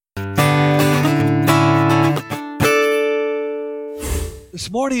This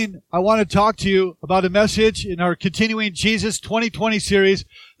morning, I want to talk to you about a message in our continuing Jesus 2020 series.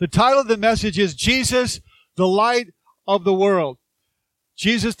 The title of the message is Jesus, the Light of the World.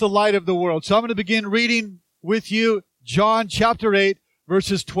 Jesus, the Light of the World. So I'm going to begin reading with you John chapter 8,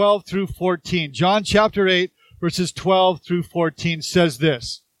 verses 12 through 14. John chapter 8, verses 12 through 14 says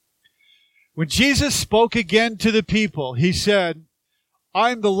this. When Jesus spoke again to the people, he said,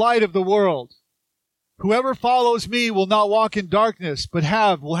 "I am the light of the world. Whoever follows me will not walk in darkness, but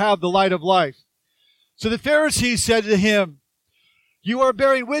will have the light of life." So the Pharisees said to him, "You are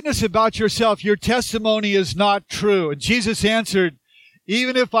bearing witness about yourself. Your testimony is not true." And Jesus answered,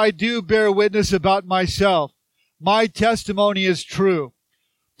 "Even if I do bear witness about myself, my testimony is true.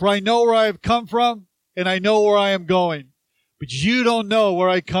 For I know where I have come from, and I know where I am going. But you don't know where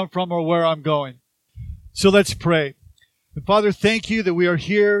I come from or where I'm going." So let's pray. And Father, thank you that we are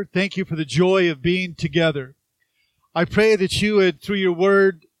here. Thank you for the joy of being together. I pray that you would, through your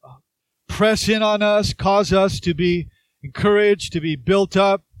word, press in on us, cause us to be encouraged, to be built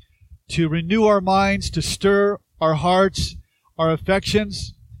up, to renew our minds, to stir our hearts, our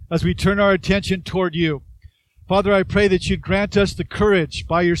affections, as we turn our attention toward you. Father, I pray that you'd grant us the courage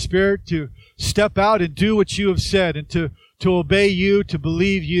by your Spirit to step out and do what you have said, and to obey you, to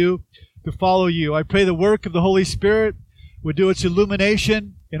believe you, to follow you. I pray the work of the Holy Spirit would do its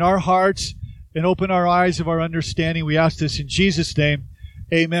illumination in our hearts and open our eyes of our understanding. We ask this in Jesus' name.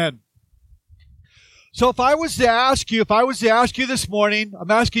 Amen. So if I was to ask you this morning, I'm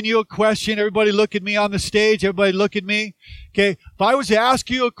asking you a question. Everybody look at me on the stage. Everybody look at me. Okay. If I was to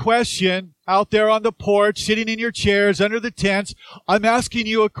ask you a question out there on the porch, sitting in your chairs, under the tents, I'm asking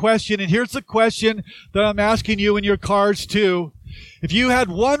you a question. And here's the question that I'm asking you in your cars too. If you had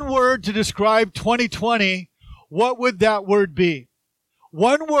one word to describe 2020, what would that word be?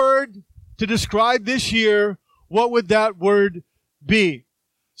 One word to describe this year, what would that word be?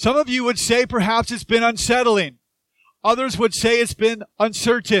 Some of you would say perhaps it's been unsettling. Others would say it's been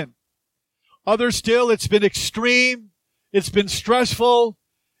uncertain. Others still, it's been extreme. It's been stressful.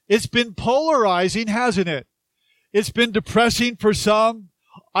 It's been polarizing, hasn't it? It's been depressing for some.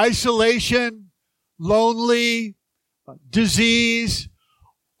 Isolation, lonely, disease.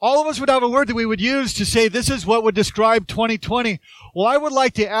 All of us would have a word that we would use to say this is what would describe 2020. Well, I would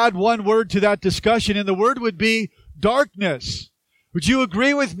like to add one word to that discussion, and the word would be darkness. Would you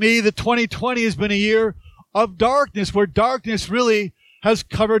agree with me that 2020 has been a year of darkness, where darkness really has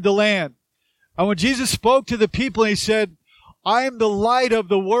covered the land? And when Jesus spoke to the people, he said, "I am the light of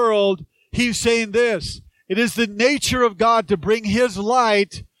the world," he's saying this: it is the nature of God to bring his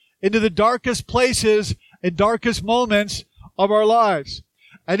light into the darkest places and darkest moments of our lives.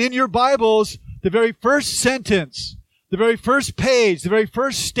 And in your Bibles, the very first sentence, the very first page, the very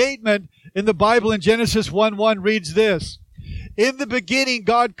first statement in the Bible in Genesis 1:1 reads this: "In the beginning,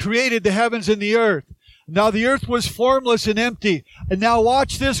 God created the heavens and the earth. Now the earth was formless and empty." And now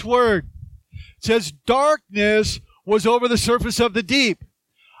watch this word. It says, "Darkness was over the surface of the deep."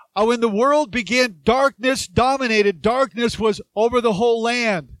 When the world began, darkness dominated. Darkness was over the whole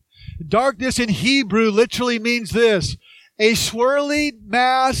land. Darkness in Hebrew literally means this: a swirling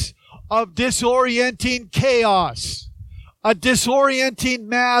mass of disorienting chaos. A disorienting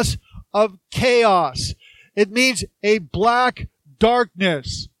mass of chaos. It means a black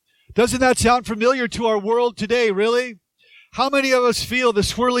darkness. Doesn't that sound familiar to our world today, really? How many of us feel the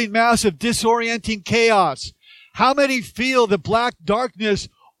swirling mass of disorienting chaos? How many feel the black darkness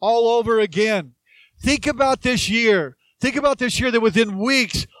all over again? Think about this year. Think about this year that within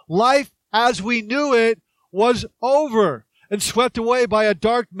weeks, life as we knew it was over and swept away by a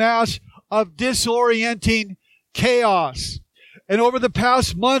dark mass of disorienting chaos. And over the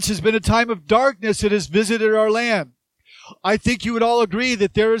past months has been a time of darkness that has visited our land. I think you would all agree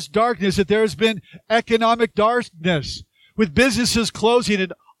that there is darkness, that there has been economic darkness, with businesses closing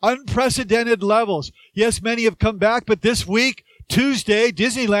at unprecedented levels. Yes, many have come back, but this week, Tuesday,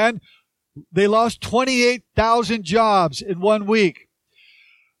 Disneyland, they lost 28,000 jobs in 1 week.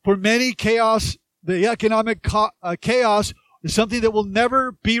 For many, chaos, the economic chaos is something that will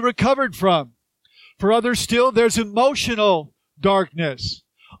never be recovered from. For others still, there's emotional darkness.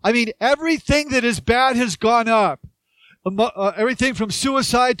 I mean, everything that is bad has gone up. Everything from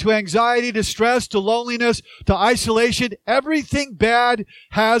suicide to anxiety to stress to loneliness to isolation, everything bad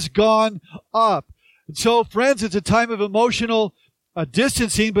has gone up. And so, friends, it's a time of emotional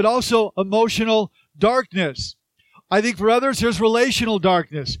distancing, but also emotional darkness. I think for others, there's relational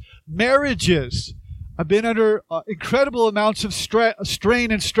darkness. Marriages have been under incredible amounts of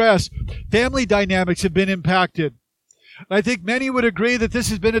strain and stress. Family dynamics have been impacted. And I think many would agree that this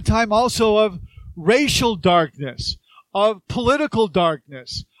has been a time also of racial darkness. of political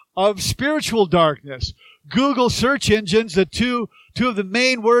darkness, of spiritual darkness. Google search engines, the two of the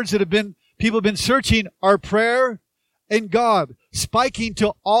main words that people have been searching are prayer and God, spiking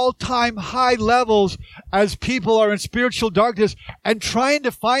to all-time high levels as people are in spiritual darkness and trying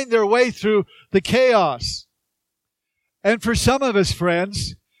to find their way through the chaos. And for some of us,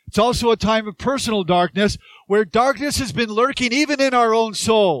 friends, it's also a time of personal darkness where darkness has been lurking even in our own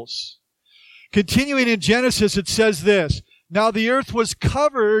souls. Continuing in Genesis, it says this, "Now the earth was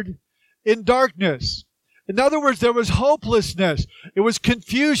covered in darkness." In other words, there was hopelessness. It was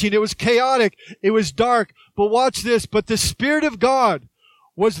confusion. It was chaotic. It was dark. But watch this. But the Spirit of God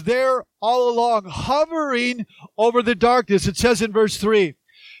was there all along, hovering over the darkness. It says in verse 3,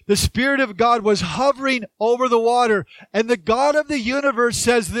 the Spirit of God was hovering over the water. And the God of the universe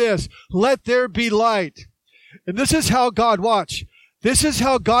says this, "Let there be light." And this is how God, watch, this is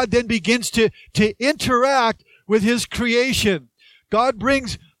how God then begins to interact with His creation. God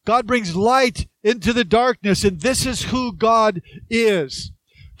brings light into the darkness, and this is who God is.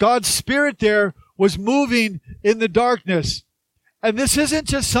 God's Spirit there was moving in the darkness. And this isn't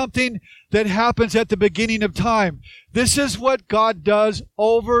just something that happens at the beginning of time. This is what God does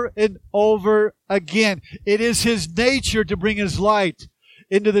over and over again. It is His nature to bring His light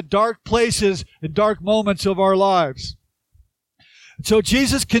into the dark places and dark moments of our lives. So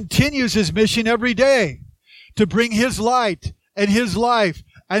Jesus continues His mission every day to bring His light and His life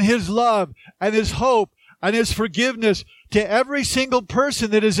and His love and His hope and His forgiveness to every single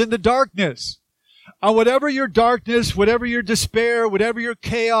person that is in the darkness. And whatever your darkness, whatever your despair, whatever your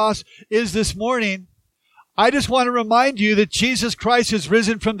chaos is this morning, I just want to remind you that Jesus Christ is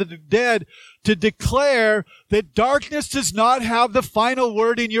risen from the dead to declare that darkness does not have the final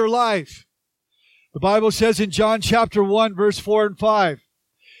word in your life. The Bible says in John chapter 1, verse 4 and 5,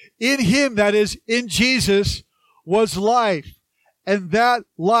 "In Him," that is, in Jesus, "was life, and that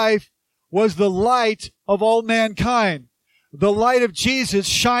life was the light of all mankind." The light of Jesus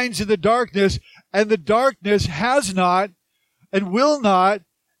shines in the darkness, and the darkness has not and will not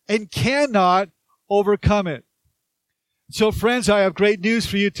and cannot overcome it. So friends, I have great news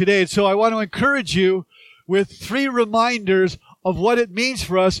for you today. So I want to encourage you with 3 reminders of what it means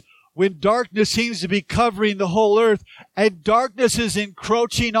for us when darkness seems to be covering the whole earth and darkness is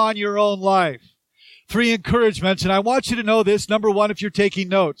encroaching on your own life. 3 encouragements, and I want you to know this. Number 1, if you're taking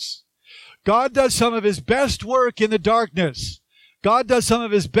notes. God does some of His best work in the darkness. God does some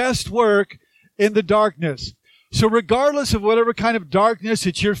of His best work in the darkness. So regardless of whatever kind of darkness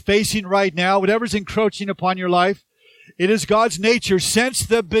that you're facing right now, whatever's encroaching upon your life, it is God's nature since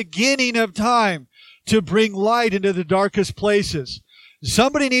the beginning of time to bring light into the darkest places.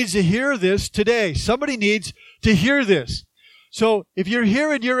 Somebody needs to hear this today. Somebody needs to hear this. So if you're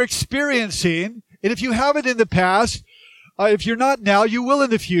here and you're experiencing, and if you haven't in the past, if you're not now, you will in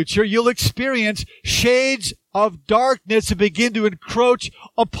the future, you'll experience shades of darkness that begin to encroach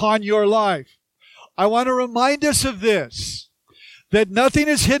upon your life. I want to remind us of this, that nothing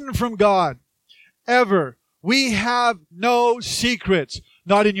is hidden from God, ever. We have no secrets,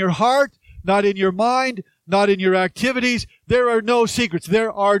 not in your heart, not in your mind, not in your activities. There are no secrets.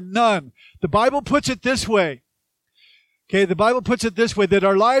 There are none. The Bible puts it this way. Okay, the Bible puts it this way, that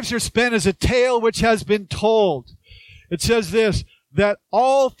our lives are spent as a tale which has been told. It says this, that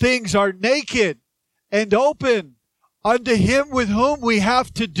all things are naked and open unto Him with whom we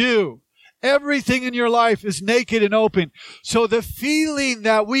have to do. Everything in your life is naked and open. So the feeling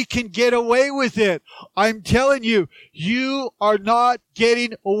that we can get away with it, I'm telling you, you are not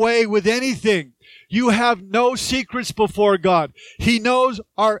getting away with anything. You have no secrets before God. He knows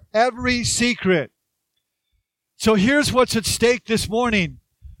our every secret. So here's what's at stake this morning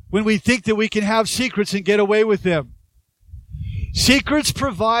when we think that we can have secrets and get away with them. Secrets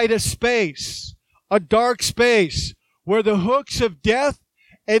provide a space, a dark space, where the hooks of death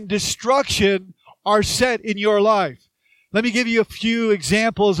and destruction are set in your life. Let me give you a few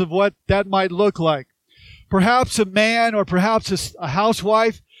examples of what that might look like. Perhaps a man or perhaps a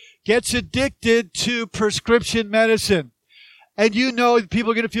housewife gets addicted to prescription medicine. And you know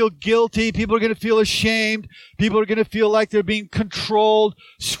people are going to feel guilty, people are going to feel ashamed, people are going to feel like they're being controlled,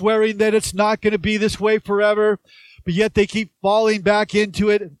 swearing that it's not going to be this way forever. But yet they keep falling back into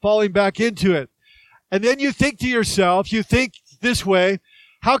it and falling back into it. And then you think to yourself, you think this way,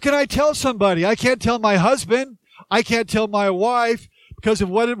 how can I tell somebody? I can't tell my husband. I can't tell my wife because of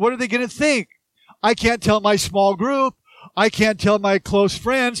what are they going to think? I can't tell my small group. I can't tell my close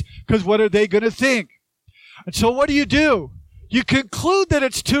friends because what are they going to think? And so what do? You conclude that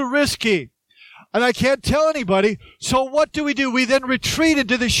it's too risky. and I can't tell anybody. So what do? We then retreat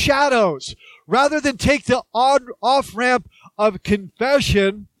into the shadows. Rather than take the off-ramp of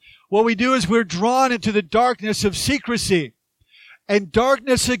confession, what we do is we're drawn into the darkness of secrecy. And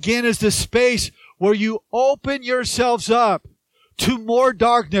darkness, again, is the space where you open yourselves up to more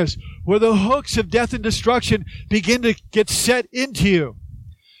darkness, where the hooks of death and destruction begin to get set into you.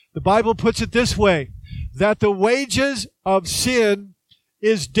 The Bible puts it this way, that the wages of sin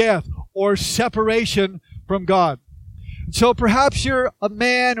is death or separation from God. So perhaps you're a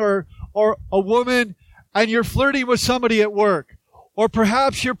man or a woman and you're flirting with somebody at work. Or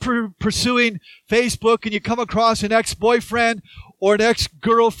perhaps you're pursuing Facebook and you come across an ex-boyfriend or an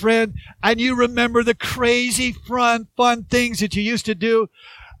ex-girlfriend and you remember the crazy fun things that you used to do.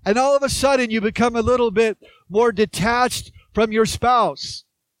 And all of a sudden you become a little bit more detached from your spouse.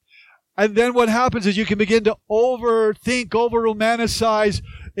 And then what happens is you can begin to overthink, over-romanticize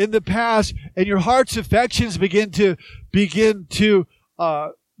in the past, and your heart's affections begin to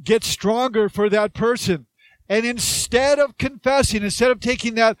get stronger for that person. And instead of confessing, instead of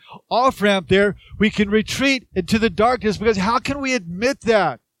taking that off-ramp there, we can retreat into the darkness, because how can we admit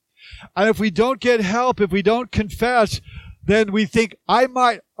that? And if we don't get help, if we don't confess, then we think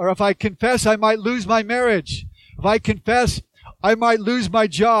if I confess, I might lose my marriage. If I confess, I might lose my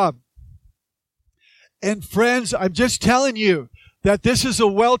job. And friends, I'm just telling you that this is a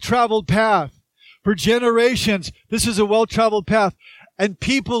well-traveled path. For generations, this is a well-traveled path. And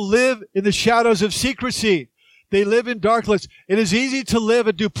people live in the shadows of secrecy. They live in darkness. It is easy to live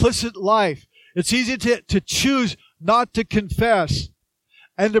a duplicit life. It's easy to choose not to confess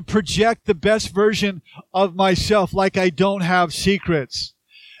and to project the best version of myself, like I don't have secrets.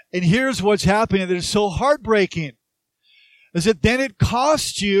 And here's what's happening that is so heartbreaking, is that then it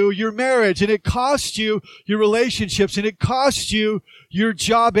costs you your marriage, and it costs you your relationships, and it costs you your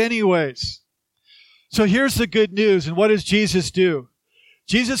job anyways. So here's the good news. And what does Jesus do?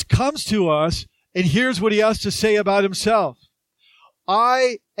 Jesus comes to us, and here's what he has to say about himself.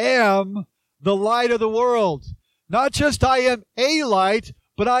 I am the light of the world. Not just I am a light,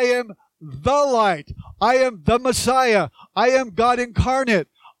 but I am the light. I am the Messiah. I am God incarnate.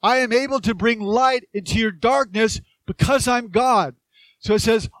 I am able to bring light into your darkness because I'm God. So it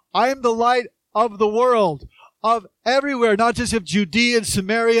says, I am the light of the world, of everywhere, not just of Judea and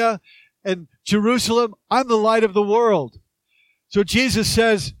Samaria and Jerusalem. I'm the light of the world. So Jesus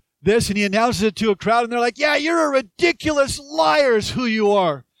says this, and he announces it to a crowd, and they're like, yeah, you're a ridiculous liar is who you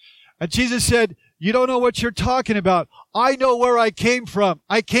are. And Jesus said, you don't know what you're talking about. I know where I came from.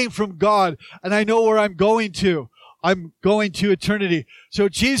 I came from God, and I know where I'm going to. I'm going to eternity. So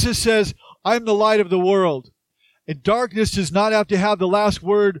Jesus says, I'm the light of the world. And darkness does not have to have the last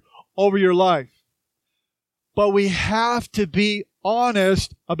word over your life. But we have to be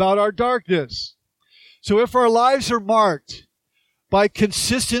honest about our darkness. So if our lives are marked by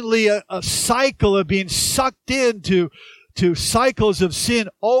consistently a cycle of being sucked into cycles of sin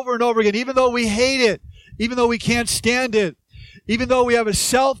over and over again, even though we hate it, even though we can't stand it, even though we have a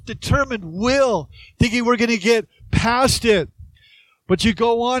self-determined will, thinking we're going to get past it, but you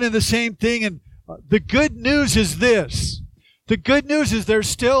go on in the same thing. And the good news is this. The good news is there's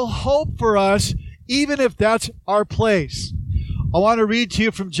still hope for us, even if that's our place. I want to read to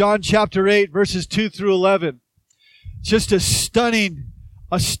you from John chapter 8, verses 2 through 11. Just a stunning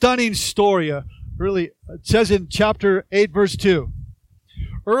story. It says in chapter 8, verse 2.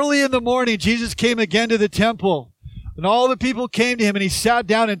 Early in the morning, Jesus came again to the temple, and all the people came to him, and he sat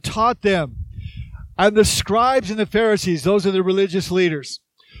down and taught them. And the scribes and the Pharisees, those are the religious leaders,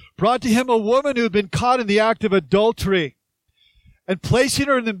 brought to him a woman who had been caught in the act of adultery. And placing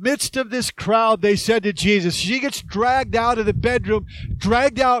her in the midst of this crowd, they said to Jesus, she gets dragged out of the bedroom,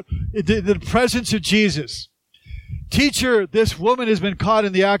 dragged out into the presence of Jesus. Teacher, this woman has been caught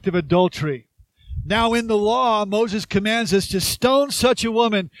in the act of adultery. Now in the law, Moses commands us to stone such a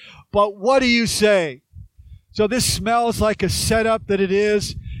woman, but what do you say? So this smells like a setup that it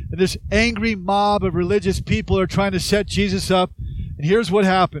is, and this angry mob of religious people are trying to set Jesus up. And here's what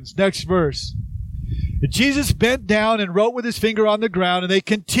happens. Next verse. Jesus bent down and wrote with his finger on the ground, and they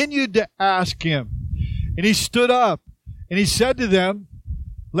continued to ask him. And he stood up, and he said to them,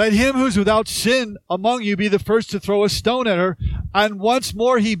 let him who's without sin among you be the first to throw a stone at her. And once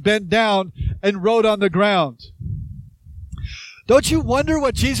more he bent down and wrote on the ground. Don't you wonder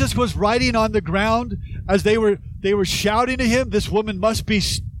what Jesus was writing on the ground as they were shouting to him, this woman must be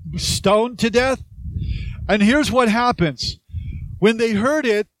stoned to death? And here's what happens. When they heard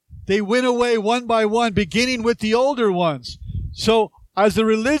it, they went away one by one, beginning with the older ones. So as the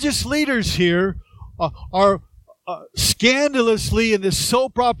religious leaders here are scandalously in this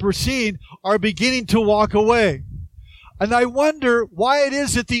soap opera scene are beginning to walk away. And I wonder why it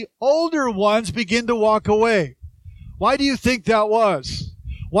is that the older ones begin to walk away. Why do you think that was?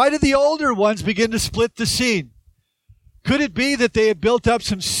 Why did the older ones begin to split the scene? Could it be that they had built up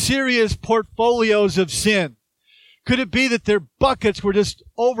some serious portfolios of sin? Could it be that their buckets were just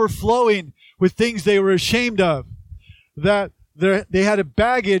overflowing with things they were ashamed of? That they had a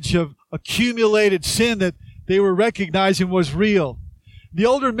baggage of accumulated sin that they were recognizing was real. The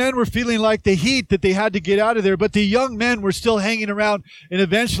older men were feeling like the heat that they had to get out of there, but the young men were still hanging around and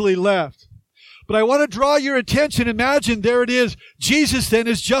eventually left. But I want to draw your attention. Imagine there it is. Jesus then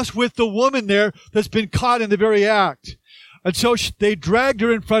is just with the woman there that's been caught in the very act. And so they dragged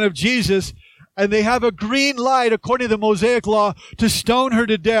her in front of Jesus, and they have a green light, according to the Mosaic law, to stone her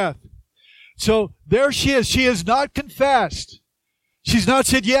to death. So there she is. She has not confessed. She's not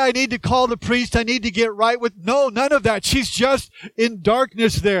said, yeah, I need to call the priest. I need to get right with... No, none of that. She's just in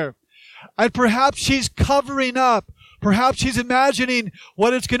darkness there. And perhaps she's covering up. Perhaps she's imagining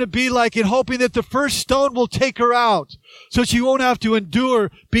what it's going to be like and hoping that the first stone will take her out so she won't have to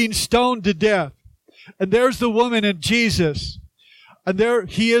endure being stoned to death. And there's the woman and Jesus. And there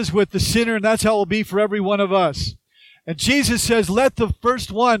he is with the sinner, and that's how it will be for every one of us. And Jesus says, let the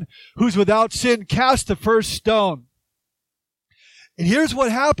first one who's without sin cast the first stone. And here's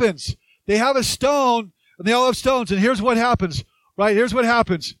what happens. They have a stone, and they all have stones, and here's what happens. Right? Here's what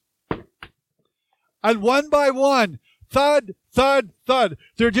happens. And one by one, thud, thud, thud.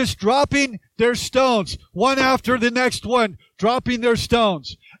 They're just dropping their stones, one after the next one, dropping their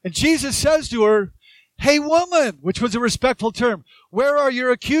stones. And Jesus says to her, hey, woman, which was a respectful term, where are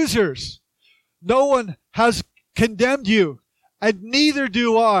your accusers? No one has condemned you, and neither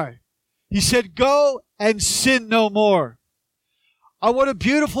do I. He said, go and sin no more. Oh, what a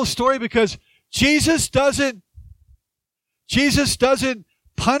beautiful story, because Jesus doesn't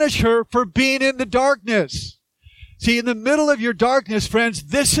punish her for being in the darkness. See, in the middle of your darkness, friends,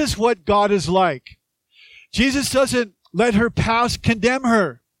 this is what God is like. Jesus doesn't let her past condemn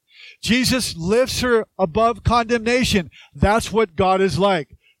her. Jesus lifts her above condemnation. That's what God is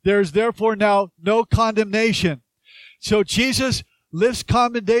like. There is therefore now no condemnation. So Jesus lifts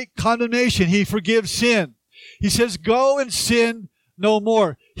condemnation. He forgives sin. He says, go and sin no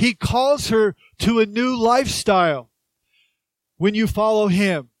more. He calls her to a new lifestyle when you follow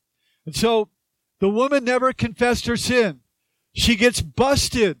him. And so the woman never confessed her sin. She gets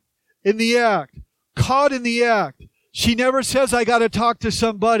busted in the act, caught in the act. She never says, I got to talk to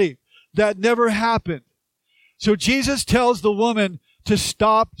somebody. That never happened. So Jesus tells the woman to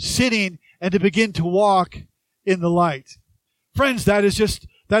stop sinning and to begin to walk in the light. Friends, that is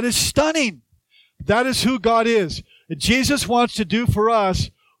stunning. That is who God is. And Jesus wants to do for us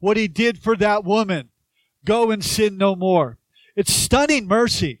what he did for that woman. Go and sin no more. It's stunning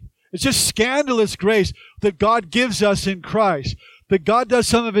mercy. It's just scandalous grace that God gives us in Christ. That God does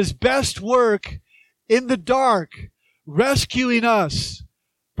some of his best work in the dark, rescuing us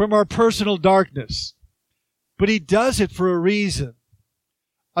from our personal darkness. But he does it for a reason.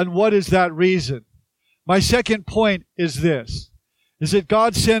 And what is that reason? My second point is this, is that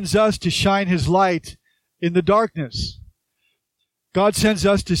God sends us to shine his light in the darkness. God sends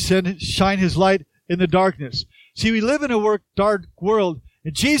us to shine his light in the darkness. See, we live in a dark world,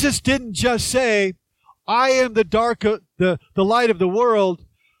 and Jesus didn't just say, I am the light of the world,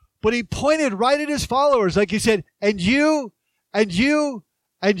 but he pointed right at his followers, like he said, and you, and you,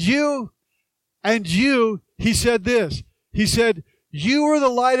 and you, and you, he said this. He said, you are the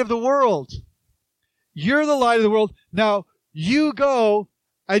light of the world. You're the light of the world. Now, you go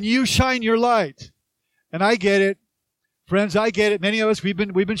and you shine your light. And I get it. Friends, I get it. Many of us, we've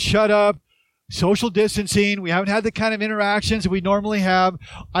been shut up, social distancing. We haven't had the kind of interactions that we normally have.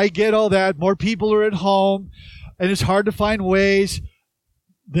 I get all that. More people are at home, and it's hard to find ways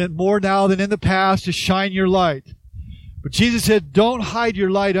more now than in the past to shine your light. But Jesus said, don't hide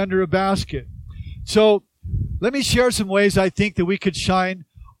your light under a basket. So let me share some ways I think that we could shine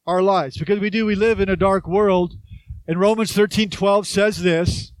our lights. Because we live in a dark world. And Romans 13:12 says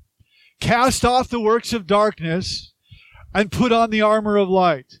this, cast off the works of darkness and put on the armor of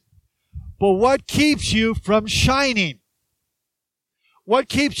light. But what keeps you from shining? What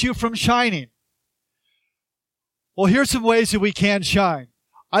keeps you from shining? Well, here's some ways that we can shine.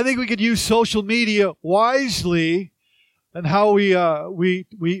 I think we could use social media wisely, and how we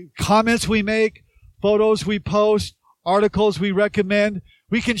comments we make, photos we post, articles we recommend.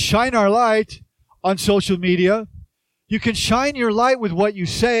 We can shine our light on social media. You can shine your light with what you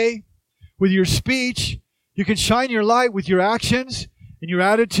say, with your speech. You can shine your light with your actions and your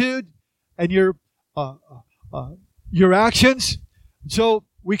attitude and your your actions, so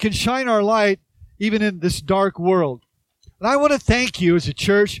we can shine our light even in this dark world. And I want to thank you as a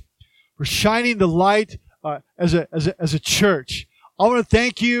church for shining the light as a church. I want to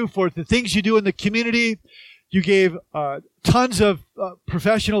thank you for the things you do in the community. You gave tons of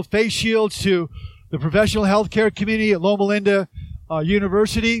professional face shields to the professional healthcare community at Loma Linda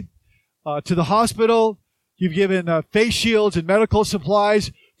University, to the hospital. You've given face shields and medical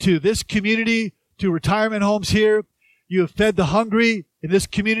supplies to this community, to retirement homes here. You have fed the hungry in this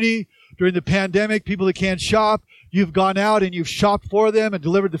community during the pandemic, people that can't shop. You've gone out and you've shopped for them and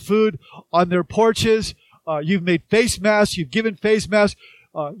delivered the food on their porches. You've made face masks. You've given face masks.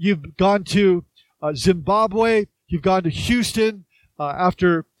 You've gone to Zimbabwe. You've gone to Houston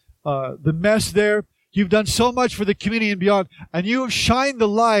after the mess there. You've done so much for the community and beyond. And you have shined the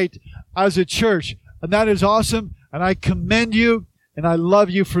light as a church. And that is awesome. And I commend you and I love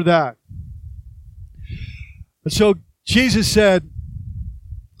you for that. And so Jesus said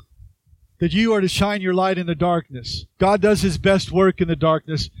that you are to shine your light in the darkness. God does his best work in the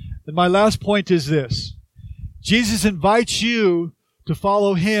darkness. And my last point is this. Jesus invites you to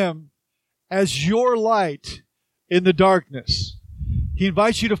follow him as your light in the darkness. He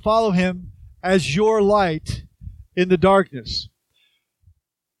invites you to follow him as your light in the darkness.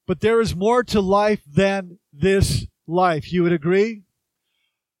 But there is more to life than this life. You would agree?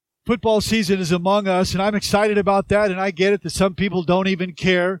 Football season is among us, and I'm excited about that, and I get it that some people don't even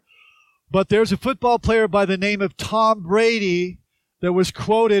care. But there's a football player by the name of Tom Brady that was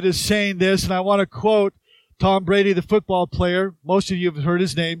quoted as saying this, and I want to quote Tom Brady, the football player. Most of you have heard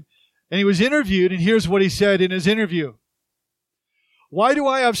his name. And he was interviewed, and here's what he said in his interview. Why do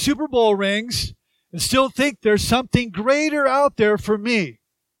I have Super Bowl rings and still think there's something greater out there for me?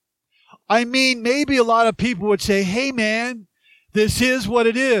 I mean, maybe a lot of people would say, hey man, this is what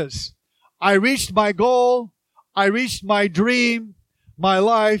it is. I reached my goal. I reached my dream, my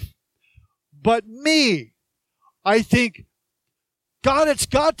life. But me, I think, God, it's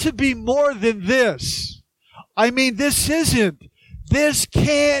got to be more than this. I mean, this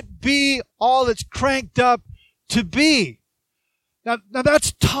can't be all it's cranked up to be. Now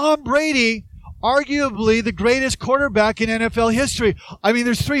that's Tom Brady, arguably the greatest quarterback in NFL history. I mean,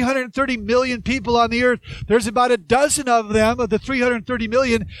 there's 330 million people on the earth. There's about a dozen of them, of the 330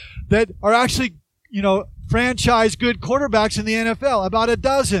 million, that are actually, franchise good quarterbacks in the NFL. About a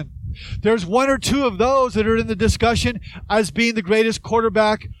dozen. There's one or two of those that are in the discussion as being the greatest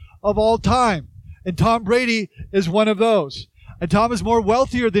quarterback of all time. And Tom Brady is one of those. And Tom is more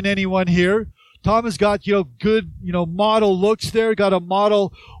wealthier than anyone here. Tom has got, good, model looks there, got a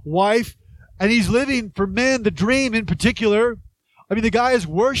model wife. And he's living for men, the dream in particular. I mean, the guy is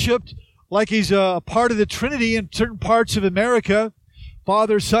worshipped like he's a part of the Trinity in certain parts of America.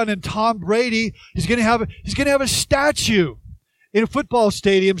 Father, Son, and Tom Brady. He's going to have a statue in a football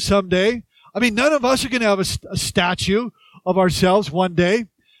stadium someday. I mean, none of us are going to have a statue of ourselves one day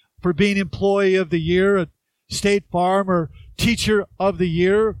for being Employee of the Year at State Farm or Teacher of the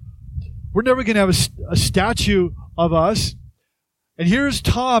Year. We're never going to have a statue of us. And here's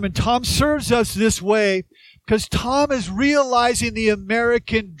Tom, and Tom serves us this way because Tom is realizing the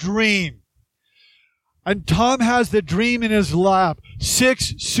American dream. And Tom has the dream in his lap.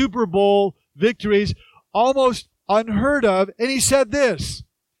 6 Super Bowl victories, almost unheard of. And he said this,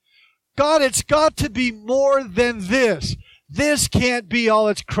 God, it's got to be more than this. This can't be all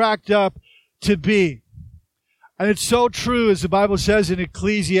it's cracked up to be. And it's so true, as the Bible says in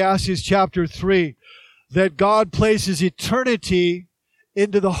Ecclesiastes chapter 3, that God places eternity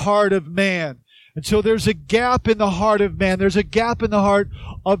into the heart of man. And so there's a gap in the heart of man. There's a gap in the heart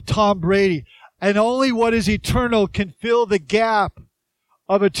of Tom Brady. And only what is eternal can fill the gap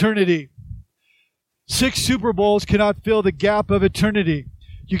of eternity. 6 Super Bowls cannot fill the gap of eternity.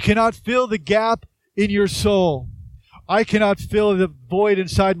 You cannot fill the gap in your soul. I cannot fill the void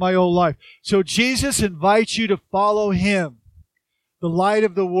inside my own life. So Jesus invites you to follow him, the light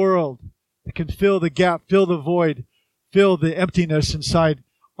of the world that can fill the gap, fill the void, fill the emptiness inside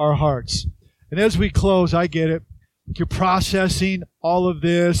our hearts. And as we close, I get it. You're processing all of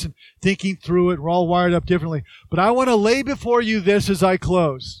this and thinking through it. We're all wired up differently. But I want to lay before you this as I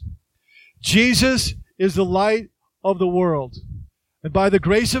close. Jesus is the light of the world. And by the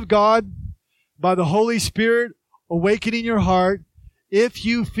grace of God, by the Holy Spirit awakening your heart, if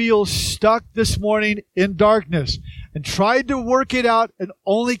you feel stuck this morning in darkness and tried to work it out and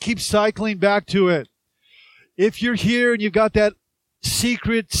only keep cycling back to it, if you're here and you've got that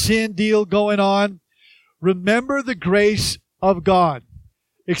secret sin deal going on, remember the grace of God.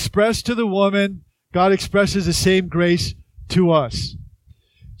 Expressed to the woman, God expresses the same grace to us.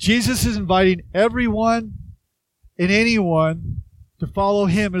 Jesus is inviting everyone in anyone to follow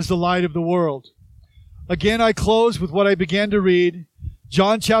him as the light of the world. Again, I close with what I began to read.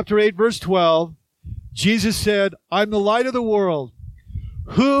 John chapter 8, verse 12. Jesus said, I'm the light of the world.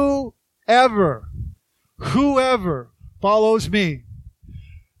 Whoever follows me,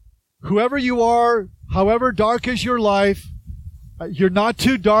 whoever you are, however dark is your life, you're not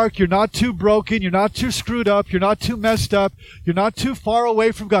too dark, you're not too broken, you're not too screwed up, you're not too messed up, you're not too far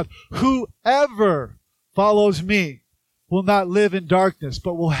away from God. Whoever follows me will not live in darkness,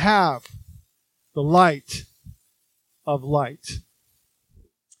 but will have the light of light.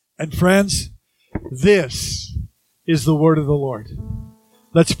 And friends, this is the word of the Lord.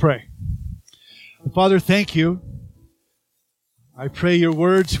 Let's pray. Father, thank you. I pray your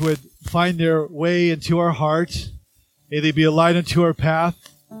words would find their way into our hearts. May they be a light unto our path,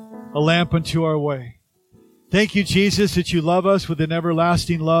 a lamp unto our way. Thank you, Jesus, that you love us with an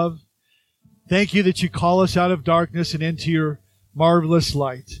everlasting love. Thank you that you call us out of darkness and into your marvelous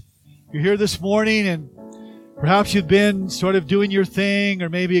light. You're here this morning and perhaps you've been sort of doing your thing or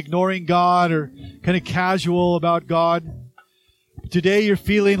maybe ignoring God or kind of casual about God. Today you're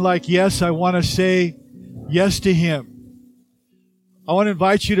feeling like, yes, I want to say yes to him. I want to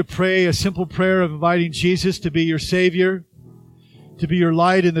invite you to pray a simple prayer of inviting Jesus to be your Savior, to be your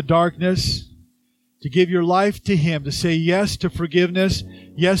light in the darkness, to give your life to him, to say yes to forgiveness,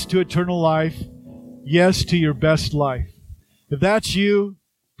 yes to eternal life, yes to your best life. If that's you,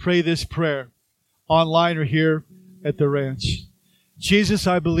 pray this prayer online or here at the ranch. Jesus,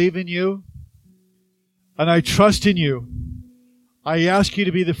 I believe in you and I trust in you. I ask you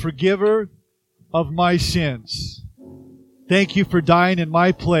to be the forgiver of my sins. Thank you for dying in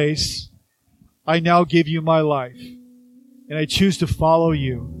my place. I now give you my life and I choose to follow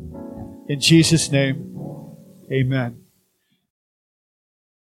you. In Jesus' name, amen.